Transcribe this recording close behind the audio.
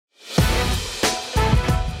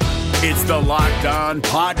It's the Locked On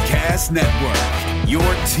Podcast Network, your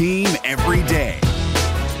team every day.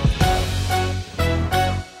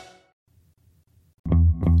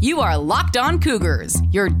 You are Locked On Cougars,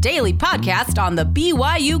 your daily podcast on the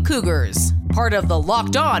BYU Cougars, part of the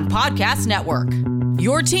Locked On Podcast Network,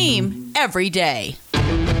 your team every day.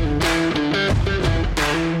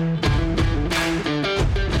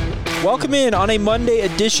 Welcome in on a Monday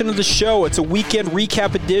edition of the show. It's a weekend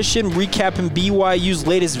recap edition, recapping BYU's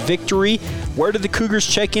latest victory. Where did the Cougars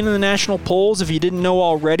check in the national polls, if you didn't know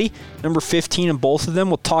already? Number 15 in both of them.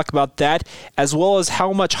 We'll talk about that, as well as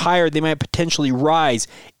how much higher they might potentially rise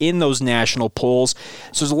in those national polls.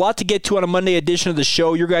 So there's a lot to get to on a Monday edition of the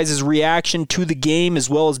show. Your guys' reaction to the game, as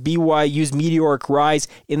well as BYU's meteoric rise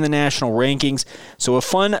in the national rankings. So a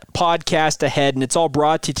fun podcast ahead, and it's all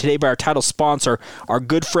brought to you today by our title sponsor, our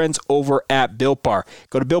good friends over at Built Bar.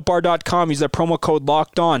 Go to BuiltBar.com, use that promo code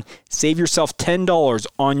LOCKEDON. Save yourself $10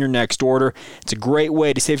 on your next order. It's a great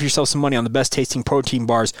way to save yourself some money on the best tasting protein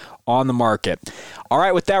bars on the market. All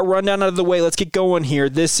right, with that rundown out of the way, let's get going here.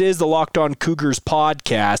 This is the Locked On Cougars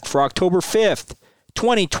podcast for October 5th,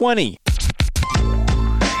 2020.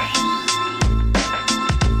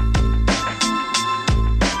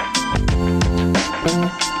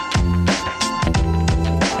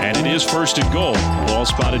 It is first and goal. Ball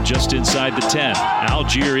spotted just inside the 10.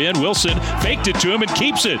 Algier in. Wilson faked it to him and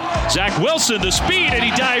keeps it. Zach Wilson, the speed, and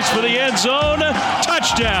he dives for the end zone.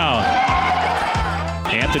 Touchdown.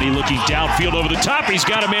 Anthony looking downfield over the top. He's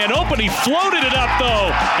got a man open. He floated it up,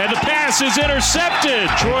 though, and the pass is intercepted.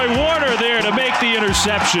 Troy Warner there to make the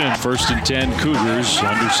interception. First and 10, Cougars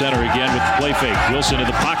under center again with the play fake. Wilson in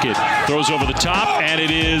the pocket, throws over the top, and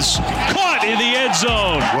it is caught in the end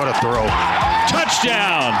zone. What a throw.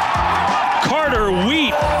 Touchdown. Carter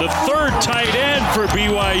Wheat, the third tight end for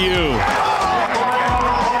BYU.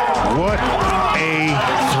 What a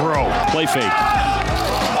throw. Play fake.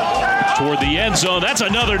 Toward the end zone. That's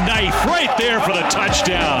another knife right there for the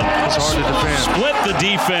touchdown. It's hard to defend. Split the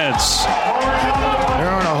defense. There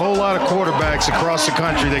aren't a whole lot of quarterbacks across the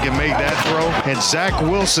country that can make that throw, and Zach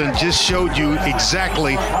Wilson just showed you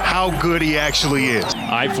exactly how good he actually is.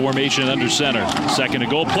 I formation under center. Second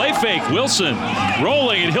and goal. Play fake. Wilson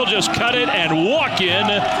rolling, and he'll just cut it and walk in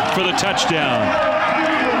for the touchdown.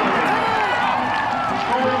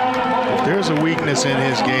 If there's a weakness in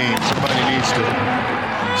his game, somebody needs to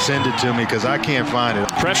send it to me because I can't find it.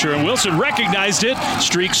 Pressure, and Wilson recognized it.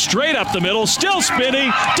 Streaks straight up the middle, still spinning,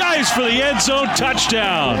 dives for the end zone,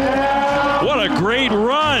 touchdown. What a great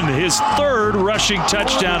run. His third rushing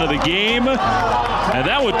touchdown of the game. And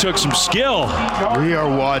that one took some skill. We are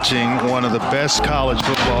watching one of the best college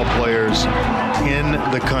football players in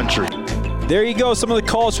the country. There you go, some of the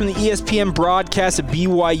calls from the ESPN broadcast of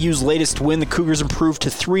BYU's latest win. The Cougars improved to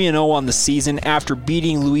 3-0 on the season after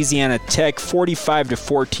beating Louisiana Tech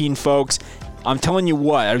 45-14, folks. I'm telling you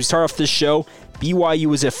what, as we start off this show,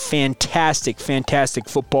 BYU is a fantastic, fantastic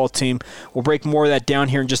football team. We'll break more of that down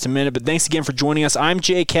here in just a minute, but thanks again for joining us. I'm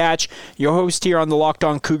Jake Hatch, your host here on the Locked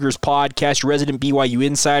On Cougars podcast, your resident BYU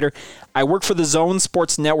insider. I work for the Zone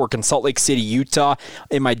Sports Network in Salt Lake City, Utah,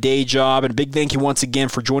 in my day job, and a big thank you once again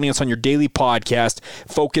for joining us on your daily podcast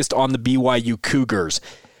focused on the BYU Cougars.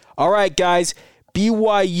 All right, guys,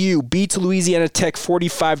 BYU beats Louisiana Tech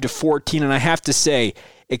 45-14, and I have to say,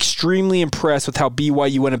 extremely impressed with how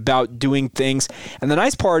BYU went about doing things. And the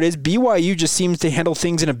nice part is BYU just seems to handle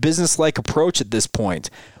things in a business-like approach at this point.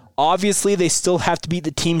 Obviously, they still have to beat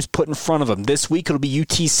the teams put in front of them. This week, it'll be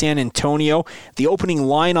UT San Antonio. The opening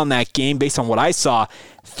line on that game, based on what I saw,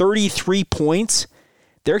 33 points.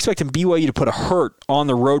 They're expecting BYU to put a hurt on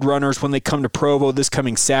the Roadrunners when they come to Provo this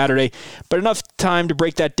coming Saturday. But enough time to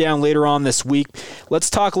break that down later on this week. Let's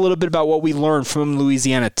talk a little bit about what we learned from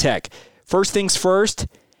Louisiana Tech. First things first,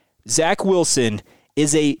 Zach Wilson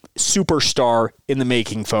is a superstar in the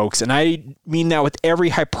making, folks. And I mean that with every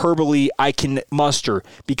hyperbole I can muster,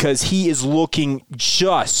 because he is looking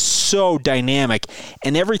just so dynamic.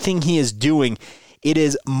 And everything he is doing, it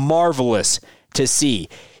is marvelous to see.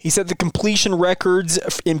 He set the completion records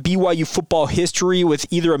in BYU football history with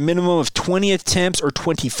either a minimum of 20 attempts or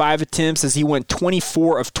 25 attempts, as he went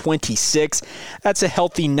 24 of 26. That's a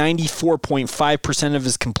healthy 94.5% of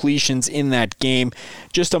his completions in that game.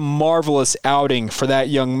 Just a marvelous outing for that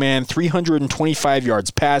young man. 325 yards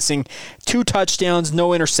passing, 2 touchdowns, no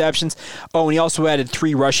interceptions. Oh, and he also added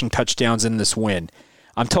 3 rushing touchdowns in this win.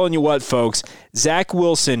 I'm telling you what, folks, Zach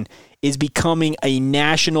Wilson is becoming a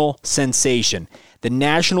national sensation. The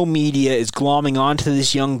national media is glomming onto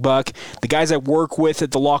this young buck. The guys I work with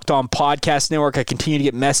at the Locked On Podcast Network, I continue to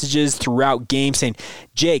get messages throughout games saying,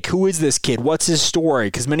 Jake, who is this kid? What's his story?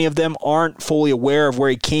 Because many of them aren't fully aware of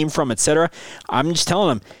where he came from, etc. I'm just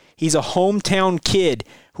telling them, he's a hometown kid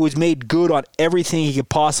who has made good on everything he could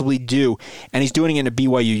possibly do, and he's doing it in a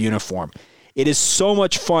BYU uniform. It is so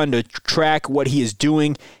much fun to track what he is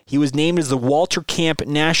doing. He was named as the Walter Camp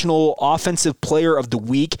National Offensive Player of the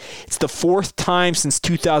Week. It's the fourth time since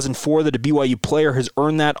 2004 that a BYU player has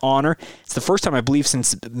earned that honor. It's the first time, I believe,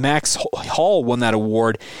 since Max Hall won that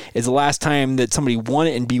award. It's the last time that somebody won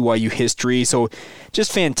it in BYU history. So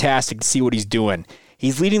just fantastic to see what he's doing.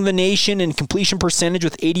 He's leading the nation in completion percentage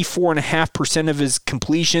with 84.5% of his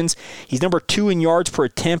completions. He's number 2 in yards per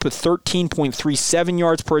attempt with 13.37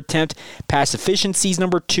 yards per attempt. Pass efficiency is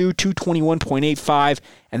number 2, 221.85.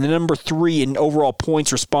 And the number 3 in overall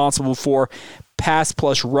points responsible for pass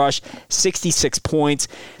plus rush, 66 points.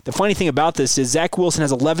 The funny thing about this is Zach Wilson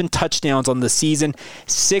has 11 touchdowns on the season,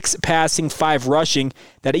 6 passing, 5 rushing.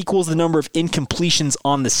 That equals the number of incompletions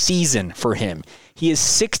on the season for him. He is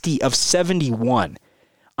 60 of 71.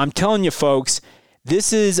 I'm telling you, folks,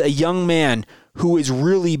 this is a young man who is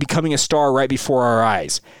really becoming a star right before our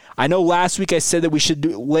eyes. I know last week I said that we should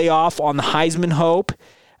lay off on the Heisman hope.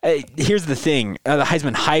 Here's the thing, the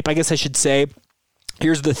Heisman hype, I guess I should say.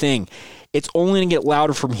 Here's the thing. It's only going to get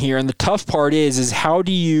louder from here, and the tough part is how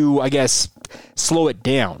do you, I guess, slow it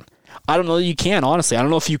down? I don't know that you can, honestly. I don't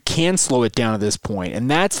know if you can slow it down at this point, and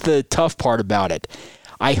that's the tough part about it.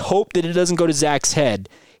 I hope that it doesn't go to Zach's head.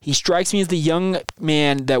 He strikes me as the young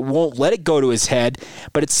man that won't let it go to his head,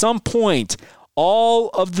 but at some point, all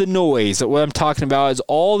of the noise, what I'm talking about is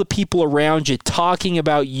all the people around you talking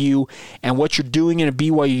about you and what you're doing in a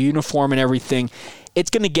BYU uniform and everything, it's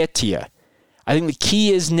going to get to you. I think the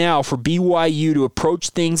key is now for BYU to approach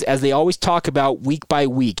things as they always talk about week by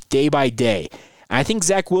week, day by day. And I think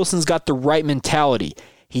Zach Wilson's got the right mentality.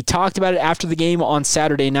 He talked about it after the game on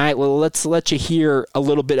Saturday night. Well, let's let you hear a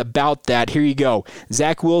little bit about that. Here you go.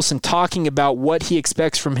 Zach Wilson talking about what he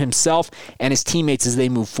expects from himself and his teammates as they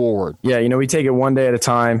move forward. Yeah, we take it one day at a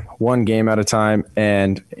time, one game at a time.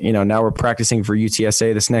 And, now we're practicing for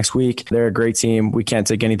UTSA this next week. They're a great team. We can't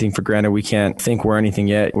take anything for granted. We can't think we're anything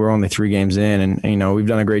yet. We're only 3 games in. And, we've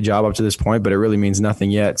done a great job up to this point, but it really means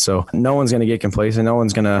nothing yet. So no one's going to get complacent. No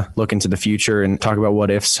one's going to look into the future and talk about what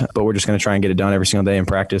ifs, but we're just going to try and get it done every single day in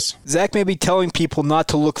practice. Zach may be telling people not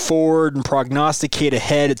to look forward and prognosticate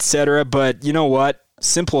ahead, etc., but you know what?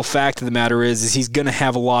 Simple fact of the matter is he's going to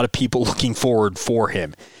have a lot of people looking forward for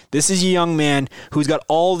him. This is a young man who's got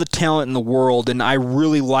all the talent in the world, and I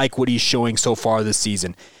really like what he's showing so far this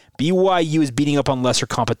season. BYU is beating up on lesser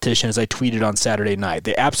competition, as I tweeted on Saturday night.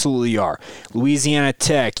 They absolutely are. Louisiana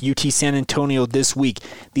Tech, UT San Antonio this week.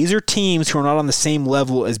 These are teams who are not on the same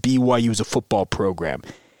level as BYU as a football program.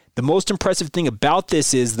 The most impressive thing about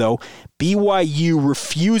this is, though, BYU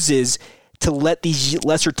refuses to let these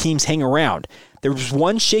lesser teams hang around. There was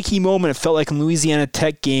one shaky moment, it felt like, in Louisiana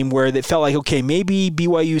Tech game where they felt like, okay, maybe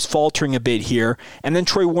BYU's faltering a bit here, and then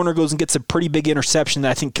Troy Warner goes and gets a pretty big interception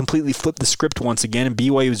that I think completely flipped the script once again, and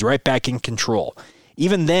BYU was right back in control.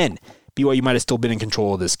 Even then, BYU might have still been in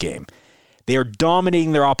control of this game. They are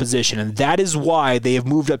dominating their opposition, and that is why they have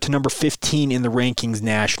moved up to number 15 in the rankings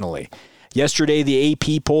nationally. Yesterday, the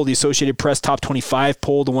AP poll, the Associated Press Top 25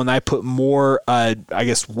 poll, the one I put more,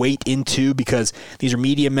 weight into because these are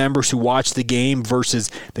media members who watch the game versus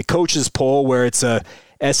the coaches poll where it's a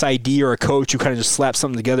SID or a coach who kind of just slaps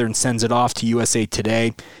something together and sends it off to USA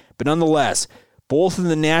Today. But nonetheless, both of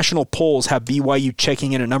the national polls have BYU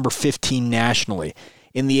checking in at number 15 nationally.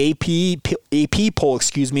 In the AP poll,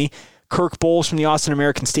 Kirk Bowles from the Austin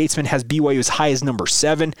American-Statesman has BYU as high as number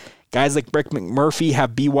 7. Guys like Brett McMurphy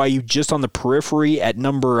have BYU just on the periphery at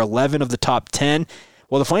number 11 of the top 10.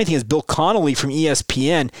 Well, the funny thing is Bill Connolly from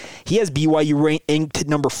ESPN, he has BYU ranked at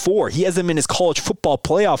number 4. He has them in his college football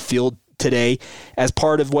playoff field today as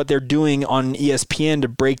part of what they're doing on ESPN to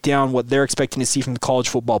break down what they're expecting to see from the college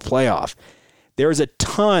football playoff. There's a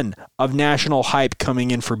ton of national hype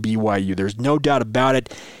coming in for BYU. There's no doubt about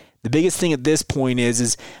it. The biggest thing at this point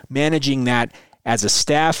is managing that as a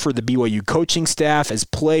staff for the BYU coaching staff, as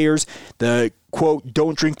players. The quote,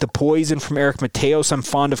 "Don't drink the poison" from Eric Mateos, I'm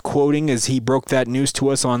fond of quoting as he broke that news to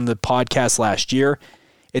us on the podcast last year.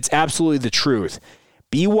 It's absolutely the truth.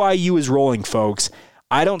 BYU is rolling, folks.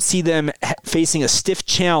 I don't see them facing a stiff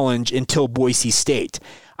challenge until Boise State.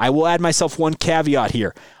 I will add myself one caveat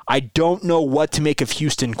here. I don't know what to make of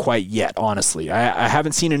Houston quite yet, honestly. I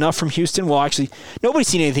haven't seen enough from Houston. Well, actually, nobody's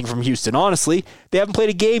seen anything from Houston, honestly. They haven't played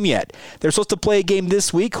a game yet. They're supposed to play a game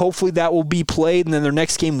this week. Hopefully that will be played, and then their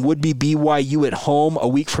next game would be BYU at home a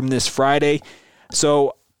week from this Friday.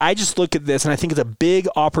 So I just look at this, and I think it's a big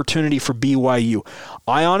opportunity for BYU.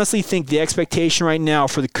 I honestly think the expectation right now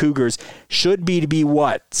for the Cougars should be to be,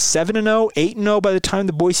 7-0, 8-0 by the time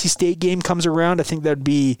the Boise State game comes around? I think that would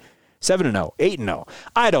be 7-0, 8-0.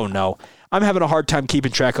 I don't know. I'm having a hard time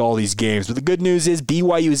keeping track of all these games. But the good news is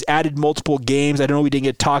BYU has added multiple games. I know we didn't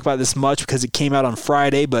get to talk about this much because it came out on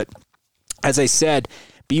Friday, but as I said,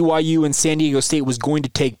 BYU and San Diego State was going to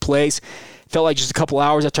take place. Felt like just a couple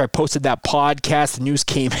hours after I posted that podcast, the news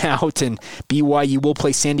came out, and BYU will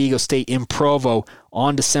play San Diego State in Provo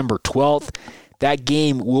on December 12th. That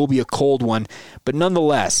game will be a cold one. But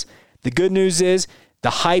nonetheless, the good news is the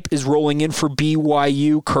hype is rolling in for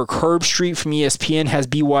BYU. Kirk Herbstreit from ESPN has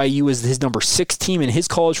BYU as his number 6 team in his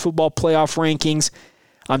college football playoff rankings.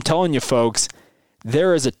 I'm telling you, folks,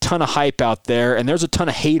 there is a ton of hype out there, and there's a ton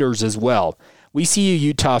of haters as well. We see you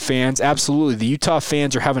Utah fans. Absolutely. The Utah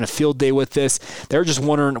fans are having a field day with this. They're just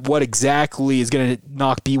wondering what exactly is going to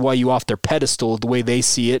knock BYU off their pedestal the way they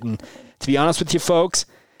see it. And to be honest with you folks,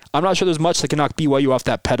 I'm not sure there's much that can knock BYU off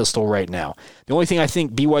that pedestal right now. The only thing I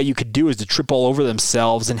think BYU could do is to trip all over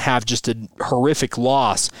themselves and have just a horrific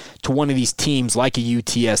loss to one of these teams like a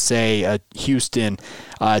UTSA, a Houston,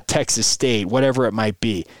 Texas State, whatever it might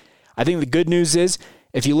be. I think the good news is,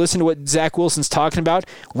 if you listen to what Zach Wilson's talking about,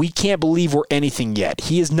 we can't believe we're anything yet.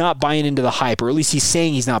 He is not buying into the hype, or at least he's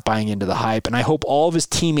saying he's not buying into the hype, and I hope all of his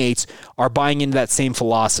teammates are buying into that same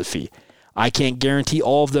philosophy. I can't guarantee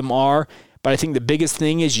all of them are, but I think the biggest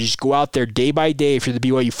thing is you just go out there day by day if you're the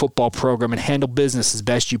BYU football program and handle business as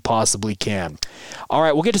best you possibly can. All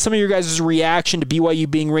right, we'll get to some of your guys' reaction to BYU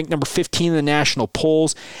being ranked number 15 in the national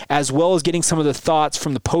polls, as well as getting some of the thoughts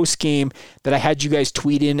from the post game that I had you guys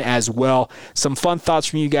tweet in as well. Some fun thoughts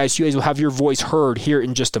from you guys. You guys will have your voice heard here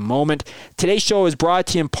in just a moment. Today's show is brought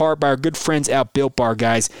to you in part by our good friends at Built Bar,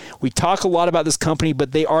 guys. We talk a lot about this company,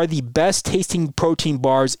 but they are the best tasting protein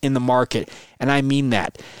bars in the market, and I mean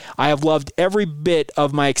that. I have loved every bit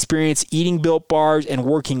of my experience eating Built Bars and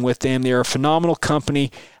working with them. They are a phenomenal company.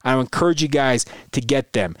 I encourage you guys to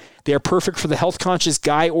get them. They are perfect for the health-conscious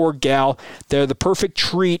guy or gal. They're the perfect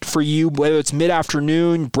treat for you, whether it's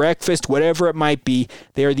mid-afternoon, breakfast, whatever it might be.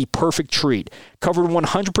 They are the perfect treat. Covered in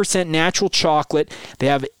 100% natural chocolate. They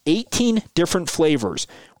have 18 different flavors.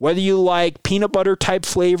 Whether you like peanut butter type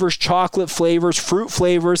flavors, chocolate flavors, fruit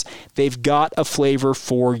flavors, they've got a flavor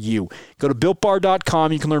for you. Go to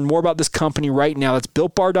BuiltBar.com. You can learn more about this company right now. That's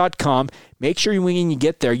BuiltBar.com. Make sure when you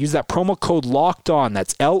get there, use that promo code LOCKEDON.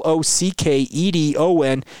 That's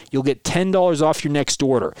LOCKEDON. You'll get $10 off your next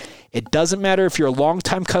order. It doesn't matter if you're a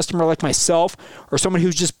longtime customer like myself or someone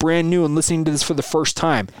who's just brand new and listening to this for the first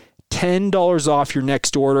time. $10 off your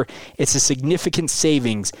next order. It's a significant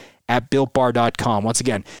savings at BuiltBar.com. Once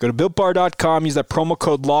again, go to BuiltBar.com, use that promo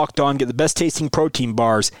code LOCKEDON, get the best tasting protein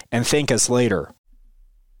bars, and thank us later.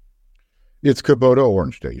 It's Kubota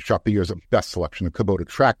Orange Day. Shop the year's best selection of Kubota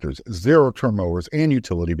tractors, zero-turn mowers, and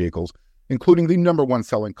utility vehicles, including the #1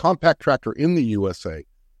 selling compact tractor in the USA.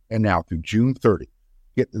 And now through June 30,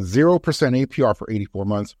 get 0% APR for 84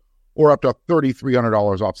 months or up to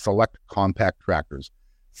 $3,300 off select compact tractors.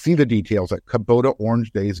 See the details at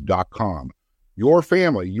KubotaOrangeDays.com. Your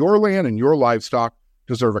family, your land, and your livestock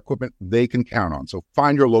deserve equipment they can count on. So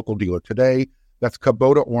find your local dealer today. That's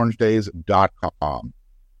KubotaOrangeDays.com.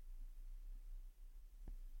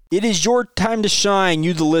 It is your time to shine,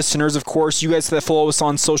 you the listeners. Of course, you guys that follow us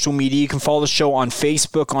on social media, you can follow the show on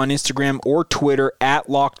Facebook, on Instagram, or Twitter at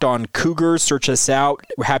Locked On Cougars. Search us out.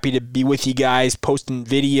 We're happy to be with you guys, posting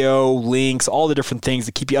video, links, all the different things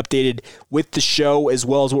to keep you updated with the show, as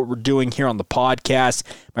well as what we're doing here on the podcast.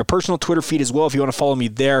 My personal Twitter feed as well, if you want to follow me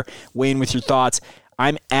there, weigh in with your thoughts.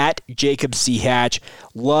 I'm at Jacob C. Hatch.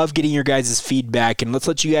 Love getting your guys' feedback, and let's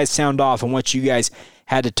let you guys sound off on what you guys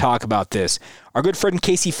had to talk about this. Our good friend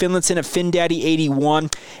Casey Finlinson at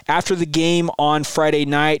FinDaddy81, after the game on Friday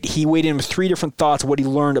night, he weighed in with 3 different thoughts of what he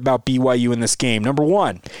learned about BYU in this game. Number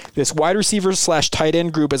 1, this wide receiver / tight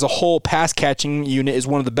end group as a whole pass catching unit is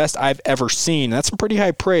one of the best I've ever seen. That's some pretty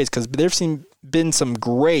high praise because there's been some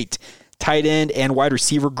great tight end and wide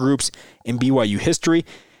receiver groups in BYU history.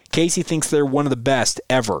 Casey thinks they're one of the best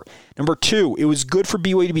ever. Number 2, it was good for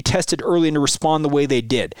BYU to be tested early and to respond the way they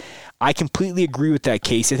did. I completely agree with that,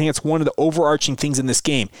 Casey. I think it's one of the overarching things in this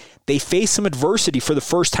game. They faced some adversity for the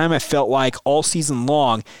first time, I felt like, all season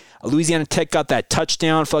long. Louisiana Tech got that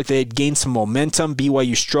touchdown. Felt like they had gained some momentum.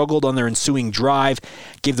 BYU struggled on their ensuing drive.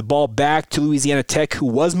 Gave the ball back to Louisiana Tech, who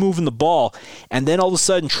was moving the ball. And then all of a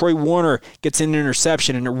sudden, Troy Warner gets an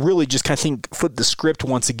interception, and it really just kind of flipped the script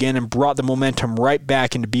once again and brought the momentum right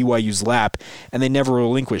back into BYU's lap, and they never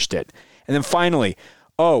relinquished it. And then finally,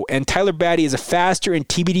 and Tyler Batty is a faster and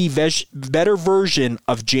TBD better version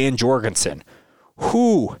of Jan Jorgensen.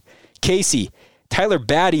 Casey, Tyler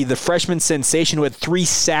Batty, the freshman sensation who had 3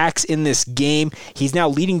 sacks in this game. He's now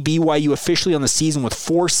leading BYU officially on the season with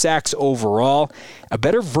 4 sacks overall. A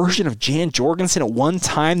better version of Jan Jorgensen, at one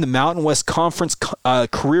time the Mountain West Conference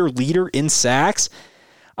career leader in sacks.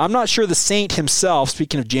 I'm not sure the Saint himself,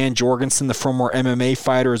 speaking of Jan Jorgensen, the former MMA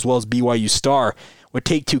fighter as well as BYU star, would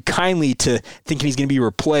take too kindly to thinking he's going to be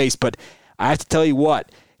replaced, but I have to tell you what,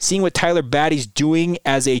 seeing what Tyler Batty's doing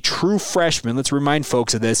as a true freshman, let's remind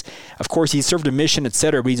folks of this. Of course, he's served a mission,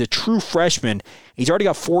 etc., but he's a true freshman. He's already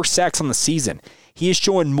got 4 sacks on the season. He is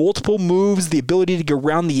showing multiple moves, the ability to go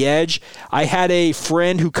around the edge. I had a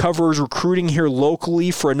friend who covers recruiting here locally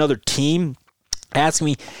for another team ask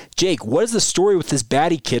me, Jake, what is the story with this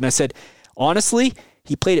Batty kid? And I said, honestly,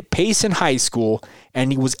 he played at Payson High School,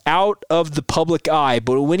 and he was out of the public eye.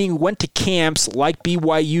 But when he went to camps like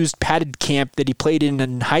BYU's padded camp that he played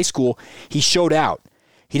in high school, he showed out.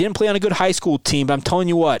 He didn't play on a good high school team, but I'm telling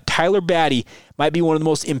you what, Tyler Batty might be one of the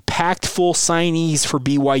most impactful signees for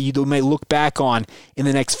BYU that we may look back on in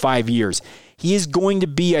the next 5 years. He is going to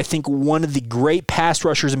be, I think, one of the great pass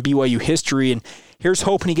rushers in BYU history, and here's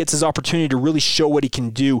hoping he gets his opportunity to really show what he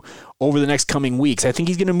can do over the next coming weeks. I think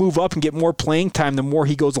he's going to move up and get more playing time the more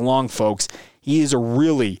he goes along, folks. He is a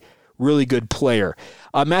really good player.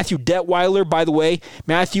 Matthew Detweiler, by the way,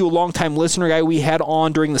 Matthew, a longtime listener, guy we had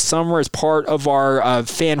on during the summer as part of our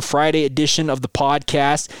Fan Friday edition of the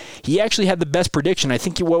podcast. He actually had the best prediction. I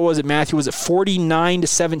think, what was it, Matthew? Was it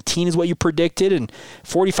 49-17 is what you predicted, and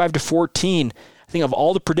 45-14? I think of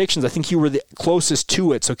all the predictions, I think you were the closest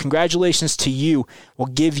to it. So congratulations to you. We'll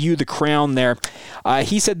give you the crown there.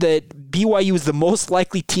 He said that BYU is the most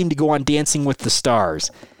likely team to go on Dancing with the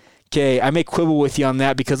Stars. Okay, I may quibble with you on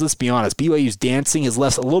that because let's be honest, BYU's dancing has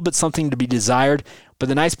left a little bit something to be desired. But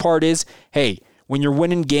the nice part is, hey, when you're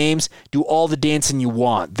winning games, do all the dancing you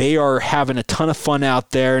want. They are having a ton of fun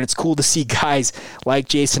out there, and it's cool to see guys like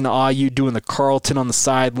Jason Ayu doing the Carlton on the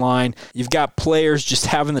sideline. You've got players just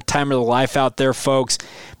having the time of their life out there, folks.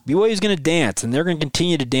 BYU's going to dance, and they're going to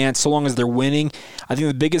continue to dance so long as they're winning. I think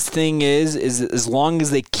the biggest thing is as long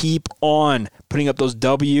as they keep on putting up those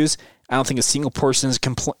W's, I don't think a single person is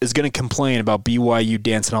going to complain about BYU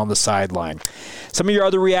dancing on the sideline. Some of your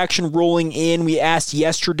other reaction rolling in. We asked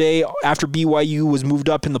yesterday after BYU was moved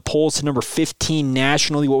up in the polls to number 15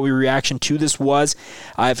 nationally what your reaction to this was.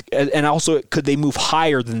 And also, could they move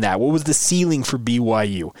higher than that? What was the ceiling for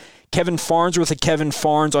BYU? Kevin Farnsworth of Kevin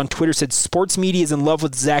Farns on Twitter said, sports media is in love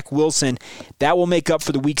with Zach Wilson. That will make up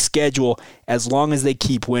for the weak schedule as long as they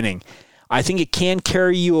keep winning. I think it can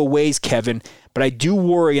carry you a ways, Kevin, but I do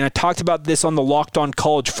worry, and I talked about this on the Locked On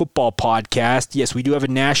College Football podcast. Yes, we do have a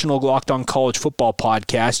national Locked On College Football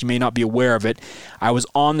podcast. You may not be aware of it. I was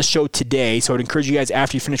on the show today, so I'd encourage you guys,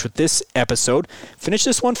 after you finish with this episode, finish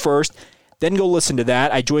this one first, then go listen to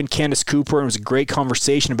that. I joined Candace Cooper, and it was a great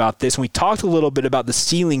conversation about this, and we talked a little bit about the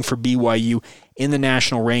ceiling for BYU in the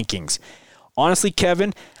national rankings. Honestly,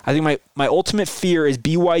 Kevin, I think my ultimate fear is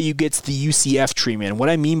BYU gets the UCF treatment. And what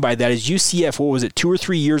I mean by that is UCF, 2 or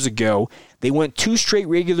 3 years ago, they went 2 straight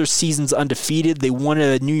regular seasons undefeated. They won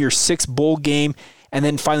a New Year's Six bowl game and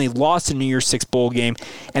then finally lost a New Year's Six bowl game.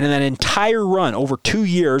 And in that entire run, over 2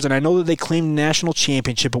 years, and I know that they claimed a national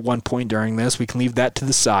championship at one point during this. We can leave that to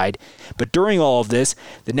the side. But during all of this,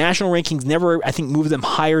 the national rankings never, I think, moved them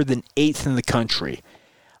higher than 8th in the country.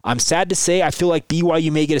 I'm sad to say I feel like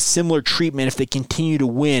BYU may get a similar treatment if they continue to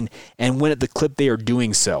win and win at the clip they are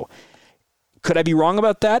doing so. Could I be wrong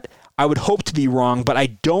about that? I would hope to be wrong, but I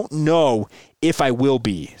don't know if I will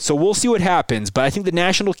be. So we'll see what happens, but I think the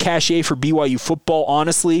national cachet for BYU football,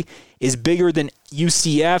 honestly, is bigger than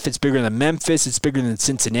UCF, it's bigger than Memphis, it's bigger than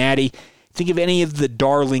Cincinnati. Think of any of the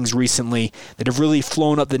darlings recently that have really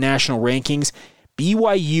flown up the national rankings.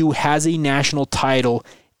 BYU has a national title,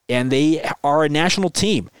 and they are a national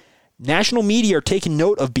team. National media are taking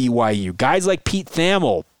note of BYU. Guys like Pete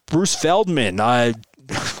Thamel, Bruce Feldman, I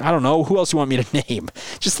don't know, who else you want me to name?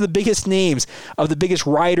 Just the biggest names of the biggest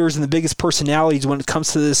writers and the biggest personalities when it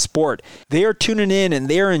comes to this sport. They are tuning in and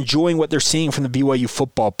they are enjoying what they're seeing from the BYU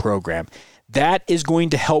football program. That is going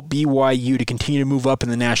to help BYU to continue to move up in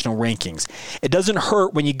the national rankings. It doesn't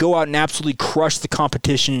hurt when you go out and absolutely crush the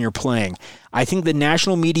competition you're playing. I think the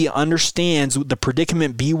national media understands the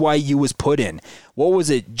predicament BYU was put in. What was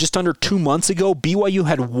it, just under 2 months ago? BYU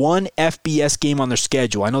had one FBS game on their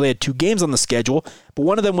schedule. I know they had 2 games on the schedule, but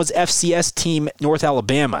one of them was FCS team North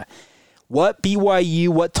Alabama. What BYU,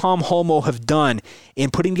 what Tom Holmoe have done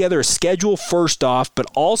in putting together a schedule first off, but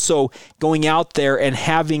also going out there and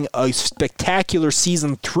having a spectacular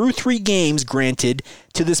season through 3 games, granted,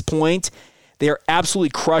 to this point, they are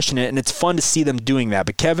absolutely crushing it, and it's fun to see them doing that.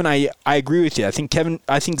 But Kevin, I agree with you. I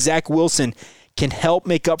think Zach Wilson can help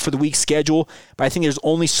make up for the weak schedule, but I think there's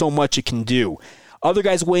only so much it can do. Other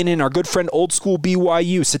guys weighing in, our good friend Old School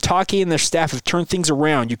BYU. Satake and their staff have turned things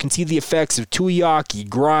around. You can see the effects of Tuiaki,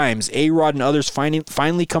 Grimes, A-Rod, and others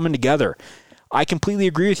finally coming together. I completely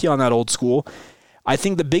agree with you on that, Old School. I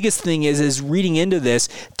think the biggest thing is reading into this,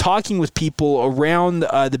 talking with people around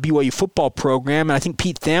the BYU football program, and I think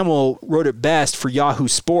Pete Thamel wrote it best for Yahoo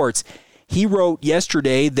Sports. He wrote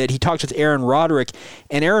yesterday that he talked with Aaron Roderick,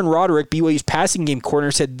 and Aaron Roderick, BYU's passing game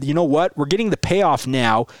coordinator, said, you know what, we're getting the payoff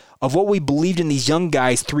now of what we believed in these young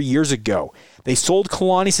guys 3 years ago. They sold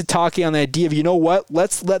Kalani Sitake on the idea of, you know what,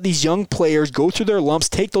 let's let these young players go through their lumps,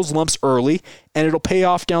 take those lumps early, and it'll pay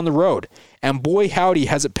off down the road. And boy, howdy,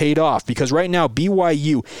 has it paid off, because right now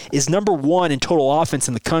BYU is number 1 in total offense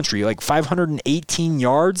in the country, like 518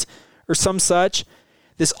 yards or some such.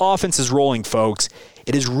 This offense is rolling, folks.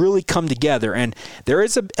 It has really come together, and there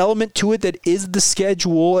is an element to it that is the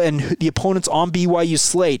schedule and the opponents on BYU's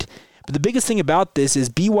slate. But the biggest thing about this is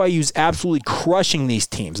BYU's absolutely crushing these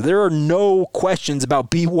teams. There are no questions about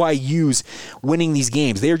BYU's winning these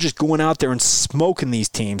games. They are just going out there and smoking these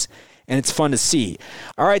teams, and it's fun to see.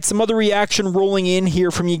 All right, some other reaction rolling in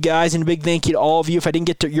here from you guys, and a big thank you to all of you. If I didn't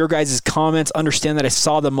get to your guys' comments, understand that I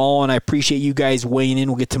saw them all, and I appreciate you guys weighing in.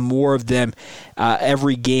 We'll get to more of them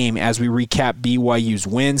every game as we recap BYU's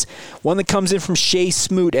wins. One that comes in from Shea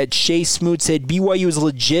Smoot at Shea Smoot said, BYU is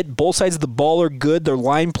legit. Both sides of the ball are good. Their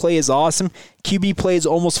line play is awesome. QB play is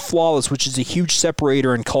almost flawless, which is a huge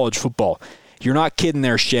separator in college football. You're not kidding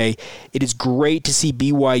there, Shay. It is great to see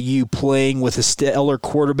BYU playing with a stellar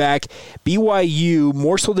quarterback. BYU,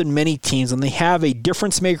 more so than many teams, when they have a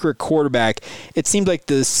difference maker at quarterback, it seems like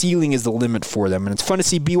the ceiling is the limit for them. And it's fun to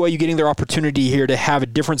see BYU getting their opportunity here to have a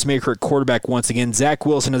difference maker at quarterback once again. Zach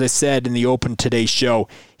Wilson, as I said in the open today's show,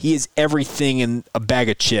 he is everything in a bag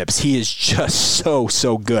of chips. He is just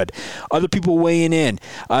so good. Other people weighing in.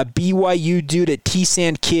 BYU dude at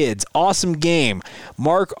T-Sand Kids. Awesome game.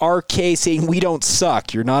 Mark RK saying we don't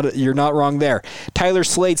suck. You're not wrong there. Tyler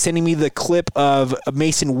Slade sending me the clip of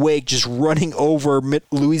Mason Wake just running over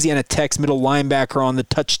Louisiana Tech's middle linebacker on the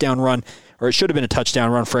touchdown run. Or it should have been a touchdown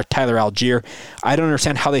run for Tyler Algier. I don't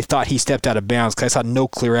understand how they thought he stepped out of bounds because I saw no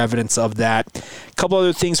clear evidence of that. A couple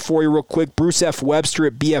other things for you real quick. Bruce F. Webster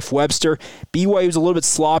at BF Webster. BYU was a little bit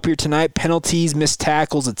sloppier tonight. Penalties, missed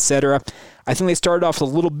tackles, etc. I think they started off with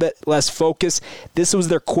a little bit less focus. This was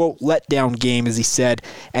their, quote, letdown game, as he said,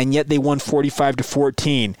 and yet they won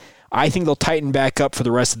 45-14. I think they'll tighten back up for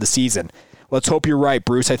the rest of the season. Let's hope you're right,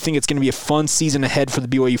 Bruce. I think it's going to be a fun season ahead for the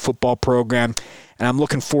BYU football program, and I'm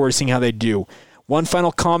looking forward to seeing how they do. One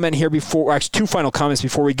final comment here two final comments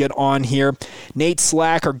before we get on here. Nate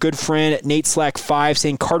Slack, our good friend, Nate Slack 5,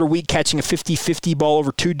 saying Carter Wheat catching a 50-50 ball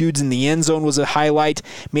over 2 dudes in the end zone was a highlight.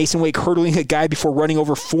 Mason Wake hurdling a guy before running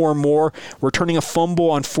over 4 more. Returning a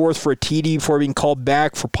fumble on 4th for a TD before being called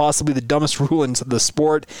back for possibly the dumbest rule in the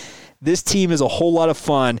sport. This team is a whole lot of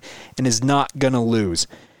fun and is not going to lose.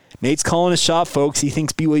 Nate's calling a shot, folks. He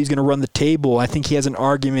thinks BYU is going to run the table. I think he has an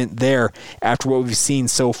argument there after what we've seen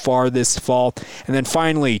so far this fall. And then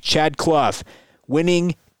finally, Chad Clough.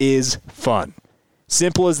 Winning is fun.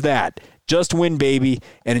 Simple as that. Just win, baby,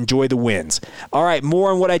 and enjoy the wins. All right,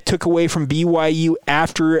 more on what I took away from BYU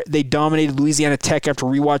after they dominated Louisiana Tech after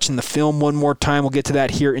rewatching the film one more time. We'll get to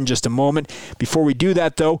that here in just a moment. Before we do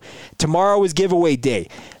that, though, tomorrow is giveaway day.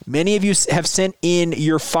 Many of you have sent in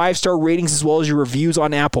your 5-star ratings as well as your reviews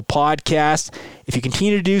on Apple Podcasts. If you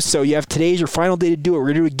continue to do so, you have today's your final day to do it.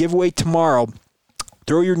 We're going to do a giveaway tomorrow.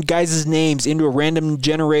 Throw your guys' names into a random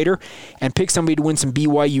generator and pick somebody to win some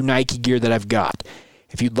BYU Nike gear that I've got.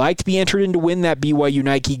 If you'd like to be entered in to win that BYU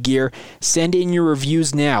Nike gear, send in your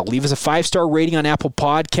reviews now. Leave us a 5-star rating on Apple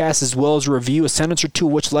Podcasts as well as a review, a sentence or two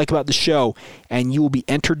of what you like about the show, and you will be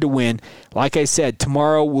entered to win. Like I said,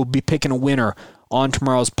 tomorrow we'll be picking a winner on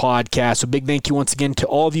tomorrow's podcast. So big thank you once again to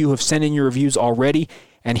all of you who have sent in your reviews already.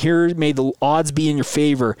 And here may the odds be in your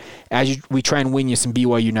favor as we try and win you some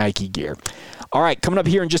BYU Nike gear. All right, coming up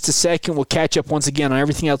here in just a second, we'll catch up once again on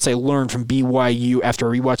everything else I learned from BYU after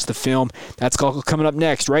I rewatched the film. That's all coming up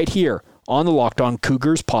next right here on the Locked On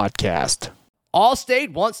Cougars podcast.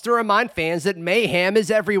 Allstate wants to remind fans that mayhem is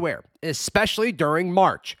everywhere, especially during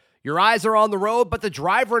March. Your eyes are on the road, but the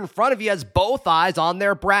driver in front of you has both eyes on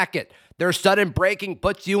their bracket. Their sudden braking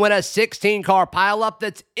puts you in a 16-car pileup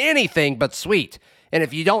that's anything but sweet. And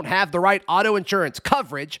if you don't have the right auto insurance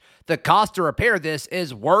coverage, the cost to repair this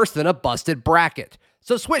is worse than a busted bracket.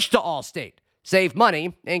 So switch to Allstate, save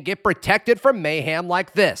money, and get protected from mayhem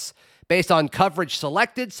like this. Based on coverage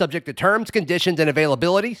selected, subject to terms, conditions, and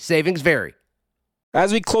availability, savings vary.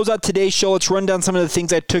 As we close out today's show, let's run down some of the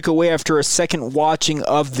things I took away after a second watching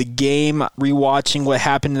of the game, rewatching what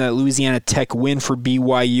happened in that Louisiana Tech win for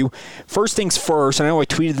BYU. First things first, I know I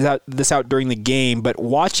tweeted this out during the game, but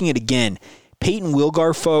watching it again, Peyton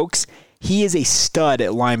Wilgar, folks, he is a stud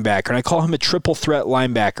at linebacker, and I call him a triple threat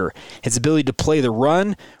linebacker. His ability to play the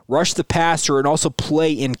run, rush the passer, and also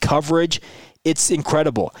play in coverage, it's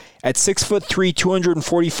incredible. At 6'3",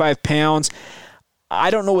 245 pounds, I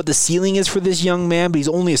don't know what the ceiling is for this young man, but he's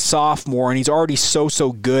only a sophomore, and he's already so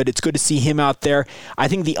good. It's good to see him out there. I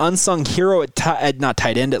think the unsung hero at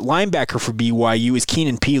linebacker for BYU is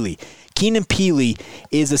Keenan Peely. Keenan Peely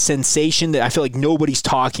is a sensation that I feel like nobody's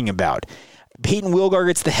talking about. Peyton Wilgar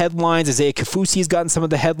gets the headlines. Isaiah Kafusi has gotten some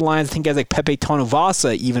of the headlines. I think guys like Pepe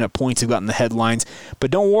Tonuvasa even at points have gotten the headlines.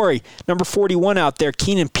 But don't worry, number 41 out there,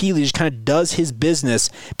 Keenan Peely, just kind of does his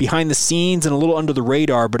business behind the scenes and a little under the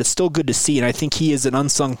radar, but it's still good to see, and I think he is an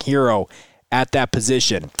unsung hero at that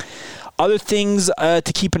position. Other things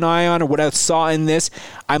to keep an eye on, or what I saw in this,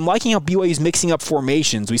 I'm liking how BYU is mixing up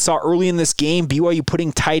formations. We saw early in this game BYU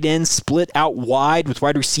putting tight ends split out wide with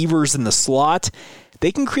wide receivers in the slot.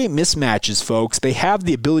 They can create mismatches, folks. They have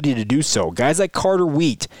the ability to do so. Guys like Carter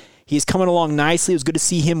Wheat, he's coming along nicely. It was good to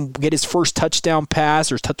see him get his first touchdown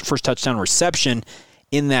pass or first touchdown reception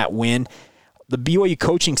in that win. The BYU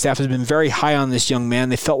coaching staff has been very high on this young man.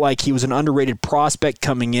 They felt like he was an underrated prospect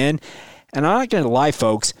coming in. And I'm not going to lie,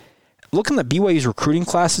 folks. Looking at BYU's recruiting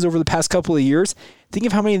classes over the past couple of years, think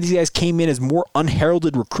of how many of these guys came in as more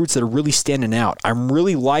unheralded recruits that are really standing out. I'm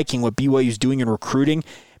really liking what BYU's doing in recruiting.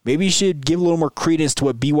 Maybe you should give a little more credence to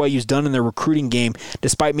what BYU's done in their recruiting game,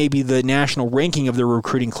 despite maybe the national ranking of their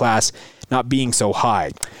recruiting class not being so high.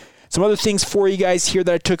 Some other things for you guys here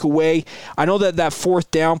that I took away. I know that fourth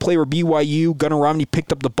down play where BYU, Gunnar Romney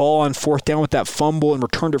picked up the ball on fourth down with that fumble and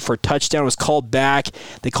returned it for a touchdown. It was called back.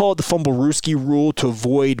 They call it the Fumblerooski rule to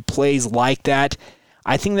avoid plays like that.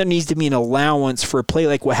 I think there needs to be an allowance for a play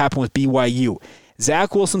like what happened with BYU.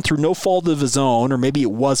 Zach Wilson, through no fault of his own, or maybe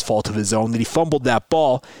it was fault of his own, that he fumbled that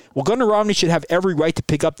ball. Well, Gunnar Romney should have every right to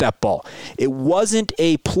pick up that ball. It wasn't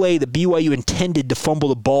a play that BYU intended to fumble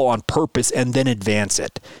the ball on purpose and then advance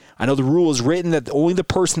it. I know the rule is written that only the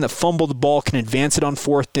person that fumbled the ball can advance it on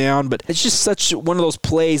fourth down, but it's just such one of those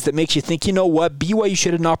plays that makes you think, you know what, BYU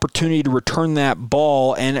should have an opportunity to return that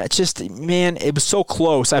ball, and it's just, man, it was so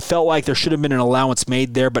close. I felt like there should have been an allowance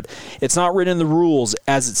made there, but it's not written in the rules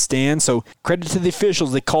as it stands, so credit to the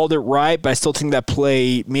officials. They called it right, but I still think that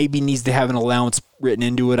play maybe needs to have an allowance written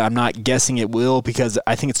into it. I'm not guessing it will because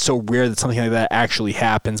I think it's so rare that something like that actually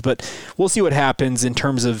happens, but we'll see what happens in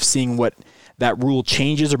terms of seeing what that rule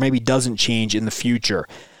changes or maybe doesn't change in the future.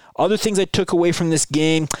 Other things I took away from this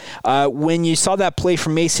game, when you saw that play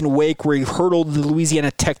from Mason Wake where he hurdled the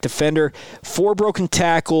Louisiana Tech defender, 4 broken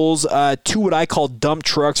tackles, 2 what I call dump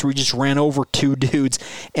trucks where he just ran over 2 dudes,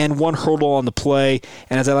 and 1 hurdle on the play,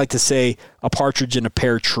 and as I like to say, a partridge in a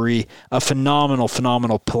pear tree. A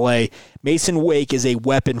phenomenal play. Mason Wake is a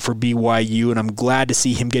weapon for BYU, and I'm glad to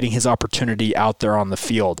see him getting his opportunity out there on the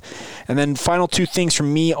field. And then final 2 things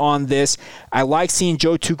from me on this. I like seeing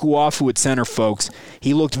Joe Tukuafu at center, folks.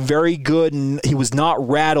 He looked very good, and he was not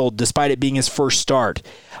rattled despite it being his first start.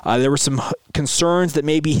 There were some concerns that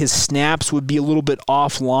maybe his snaps would be a little bit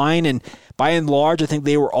offline, and by and large, I think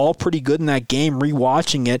they were all pretty good in that game,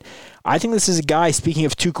 rewatching it. I think this is a guy, speaking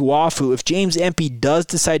of Tukuafu, if James Empey does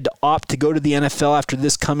decide to opt to go to the NFL after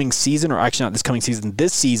this coming season, or actually not this coming season,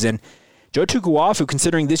 this season, Joe Tukuafu,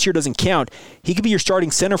 considering this year doesn't count, he could be your starting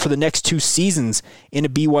center for the next 2 seasons in a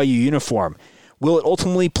BYU uniform. Will it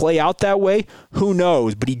ultimately play out that way? Who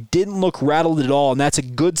knows? But he didn't look rattled at all, and that's a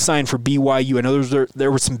good sign for BYU. I know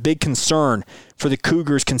there was some big concern for the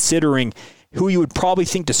Cougars considering who you would probably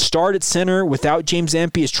think to start at center without James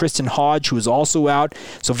Empey is Tristan Hodge, who is also out.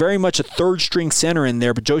 So very much a third-string center in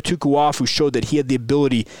there, but Joe Tukuafu showed that he had the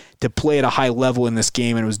ability to play at a high level in this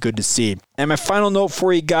game, and it was good to see. And my final note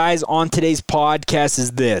for you guys on today's podcast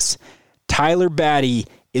is this. Tyler Batty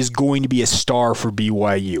is going to be a star for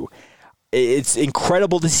BYU. It's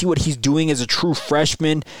incredible to see what he's doing as a true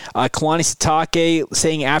freshman. Kalani Sitake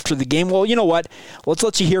saying after the game, well, you know what? Let's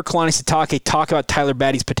let you hear Kalani Sitake talk about Tyler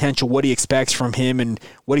Batty's potential, what he expects from him, and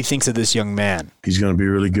what he thinks of this young man. He's going to be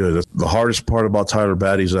really good. The hardest part about Tyler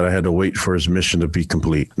Batty is that I had to wait for his mission to be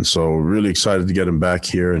complete. And so really excited to get him back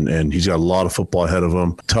here, and he's got a lot of football ahead of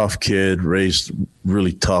him. Tough kid, raised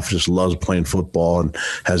really tough, just loves playing football and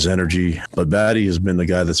has energy. But Batty has been the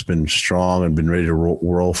guy that's been strong and been ready to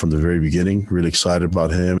roll from the very beginning. Really excited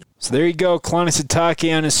about him. So there you go, Kalani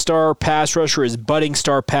Sitake on his star pass rusher, his budding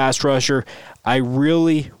star pass rusher. I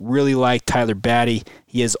really, really like Tyler Batty.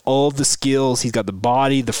 He has all of the skills. He's got the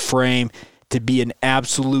body, the frame to be an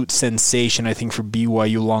absolute sensation, I think, for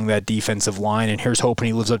BYU along that defensive line. And here's hoping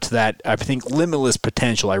he lives up to that, I think, limitless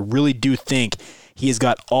potential. I really do think he has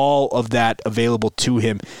got all of that available to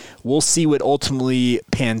him. We'll see what ultimately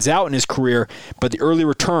pans out in his career, but the early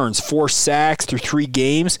returns, 4 sacks through 3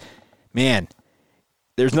 games, man,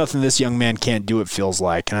 there's nothing this young man can't do, it feels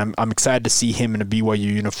like. And I'm excited to see him in a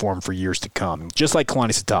BYU uniform for years to come, just like Kalani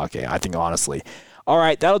Sitake, I think, honestly. All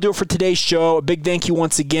right, that'll do it for today's show. A big thank you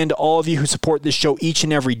once again to all of you who support this show each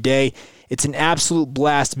and every day. It's an absolute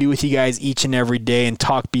blast to be with you guys each and every day and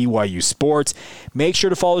talk BYU sports. Make sure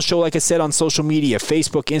to follow the show, like I said, on social media,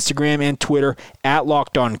 Facebook, Instagram, and Twitter, at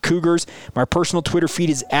Locked On Cougars. My personal Twitter feed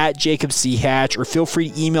is at Jacob C. Hatch, or feel free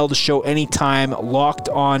to email the show anytime.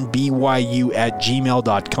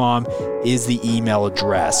 LockedOnBYU@gmail.com is the email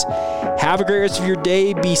address. Have a great rest of your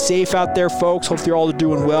day. Be safe out there, folks. Hopefully you're all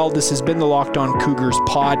doing well. This has been the Locked On Cougars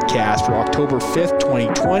podcast for October 5th,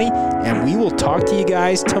 2020, and we will talk to you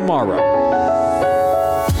guys tomorrow.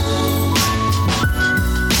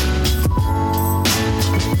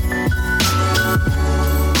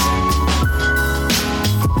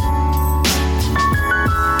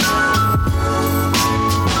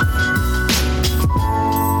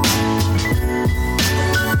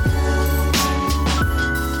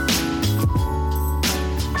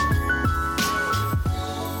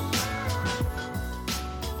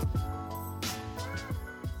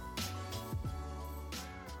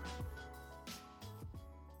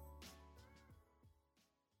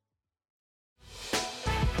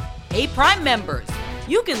 Hey, Prime members,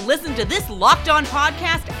 you can listen to this Locked On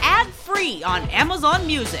podcast ad-free on Amazon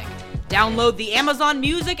Music. Download the Amazon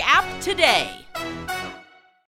Music app today.